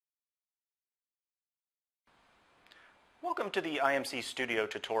Welcome to the IMC Studio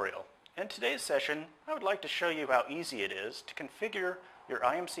tutorial. In today's session, I would like to show you how easy it is to configure your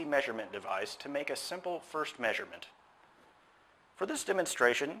IMC measurement device to make a simple first measurement. For this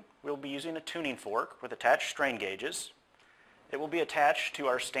demonstration, we'll be using a tuning fork with attached strain gauges. It will be attached to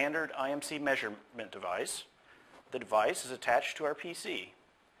our standard IMC measurement device. The device is attached to our PC.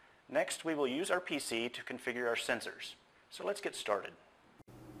 Next, we will use our PC to configure our sensors. So let's get started.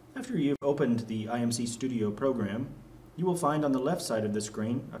 After you've opened the IMC Studio program, you will find on the left side of the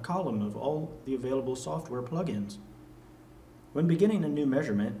screen a column of all the available software plugins. When beginning a new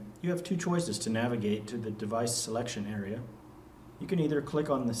measurement, you have two choices to navigate to the device selection area. You can either click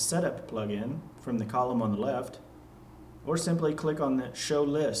on the Setup plugin from the column on the left, or simply click on the Show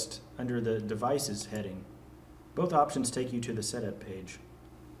List under the Devices heading. Both options take you to the Setup page.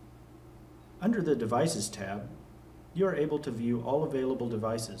 Under the Devices tab, you are able to view all available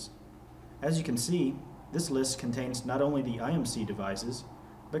devices. As you can see, this list contains not only the IMC devices,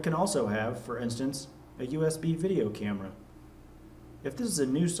 but can also have, for instance, a USB video camera. If this is a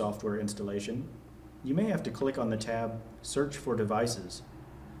new software installation, you may have to click on the tab Search for Devices.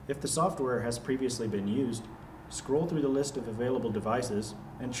 If the software has previously been used, scroll through the list of available devices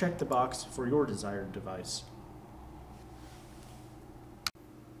and check the box for your desired device.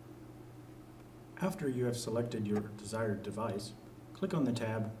 After you have selected your desired device, click on the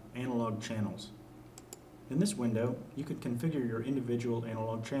tab Analog Channels. In this window, you can configure your individual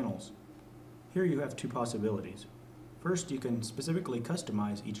analog channels. Here you have two possibilities. First, you can specifically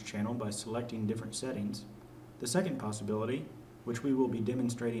customize each channel by selecting different settings. The second possibility, which we will be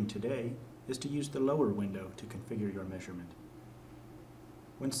demonstrating today, is to use the lower window to configure your measurement.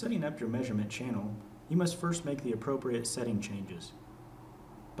 When setting up your measurement channel, you must first make the appropriate setting changes.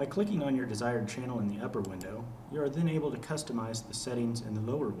 By clicking on your desired channel in the upper window, you are then able to customize the settings in the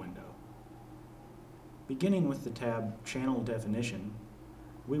lower window. Beginning with the tab Channel Definition,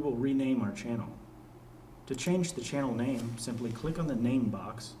 we will rename our channel. To change the channel name, simply click on the name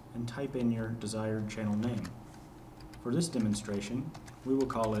box and type in your desired channel name. For this demonstration, we will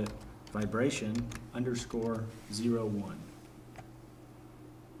call it Vibration_01.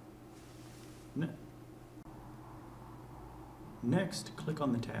 Next, click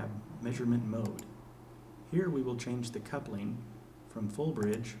on the tab Measurement Mode. Here we will change the coupling from full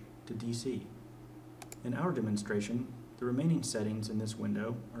bridge to DC. In our demonstration, the remaining settings in this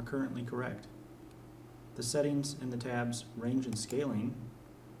window are currently correct. The settings in the tabs Range and Scaling,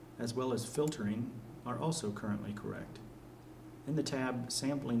 as well as Filtering, are also currently correct. In the tab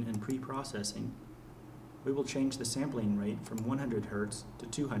Sampling and Pre-Processing, we will change the sampling rate from 100 Hz to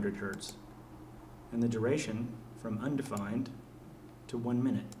 200 Hz, and the duration from undefined to 1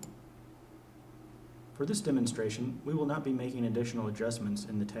 minute. For this demonstration, we will not be making additional adjustments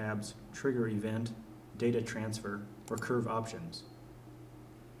in the tabs Trigger Event, Data Transfer, or Curve Options.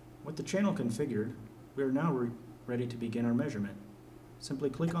 With the channel configured, we are now ready to begin our measurement.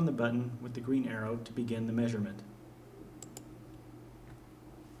 Simply click on the button with the green arrow to begin the measurement.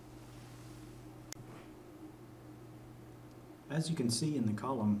 As you can see in the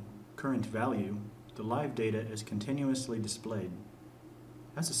column Current Value, the live data is continuously displayed.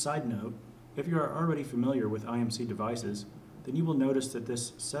 As a side note, if you are already familiar with IMC devices, then you will notice that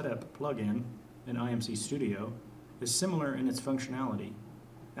this Setup plugin in IMC Studio is similar in its functionality.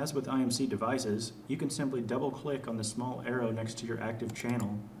 As with IMC devices, you can simply double-click on the small arrow next to your active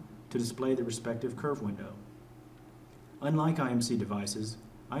channel to display the respective curve window. Unlike IMC devices,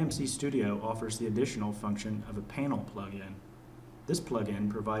 IMC Studio offers the additional function of a panel plugin. This plugin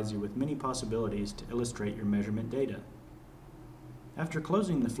provides you with many possibilities to illustrate your measurement data. After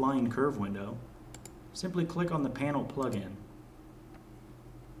closing the Flying Curve window, simply click on the Panel plugin.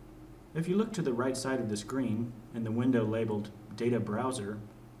 If you look to the right side of the screen in the window labeled Data Browser,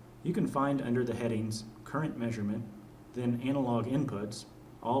 you can find under the headings Current Measurement, then Analog Inputs,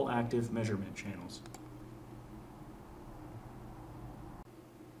 all active measurement channels.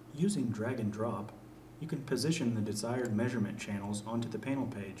 Using drag and drop, you can position the desired measurement channels onto the panel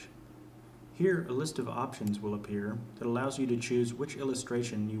page. Here, a list of options will appear that allows you to choose which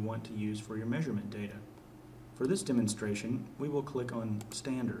illustration you want to use for your measurement data. For this demonstration, we will click on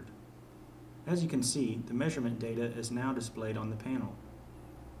Standard. As you can see, the measurement data is now displayed on the panel.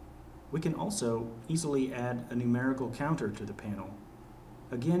 We can also easily add a numerical counter to the panel.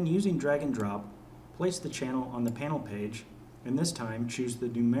 Again, using drag and drop, place the channel on the panel page, and this time choose the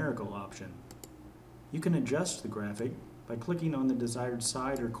numerical option. You can adjust the graphic by clicking on the desired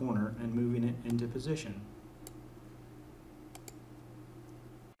side or corner and moving it into position.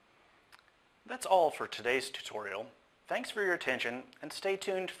 That's all for today's tutorial. Thanks for your attention and stay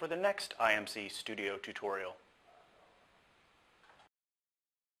tuned for the next IMC Studio tutorial.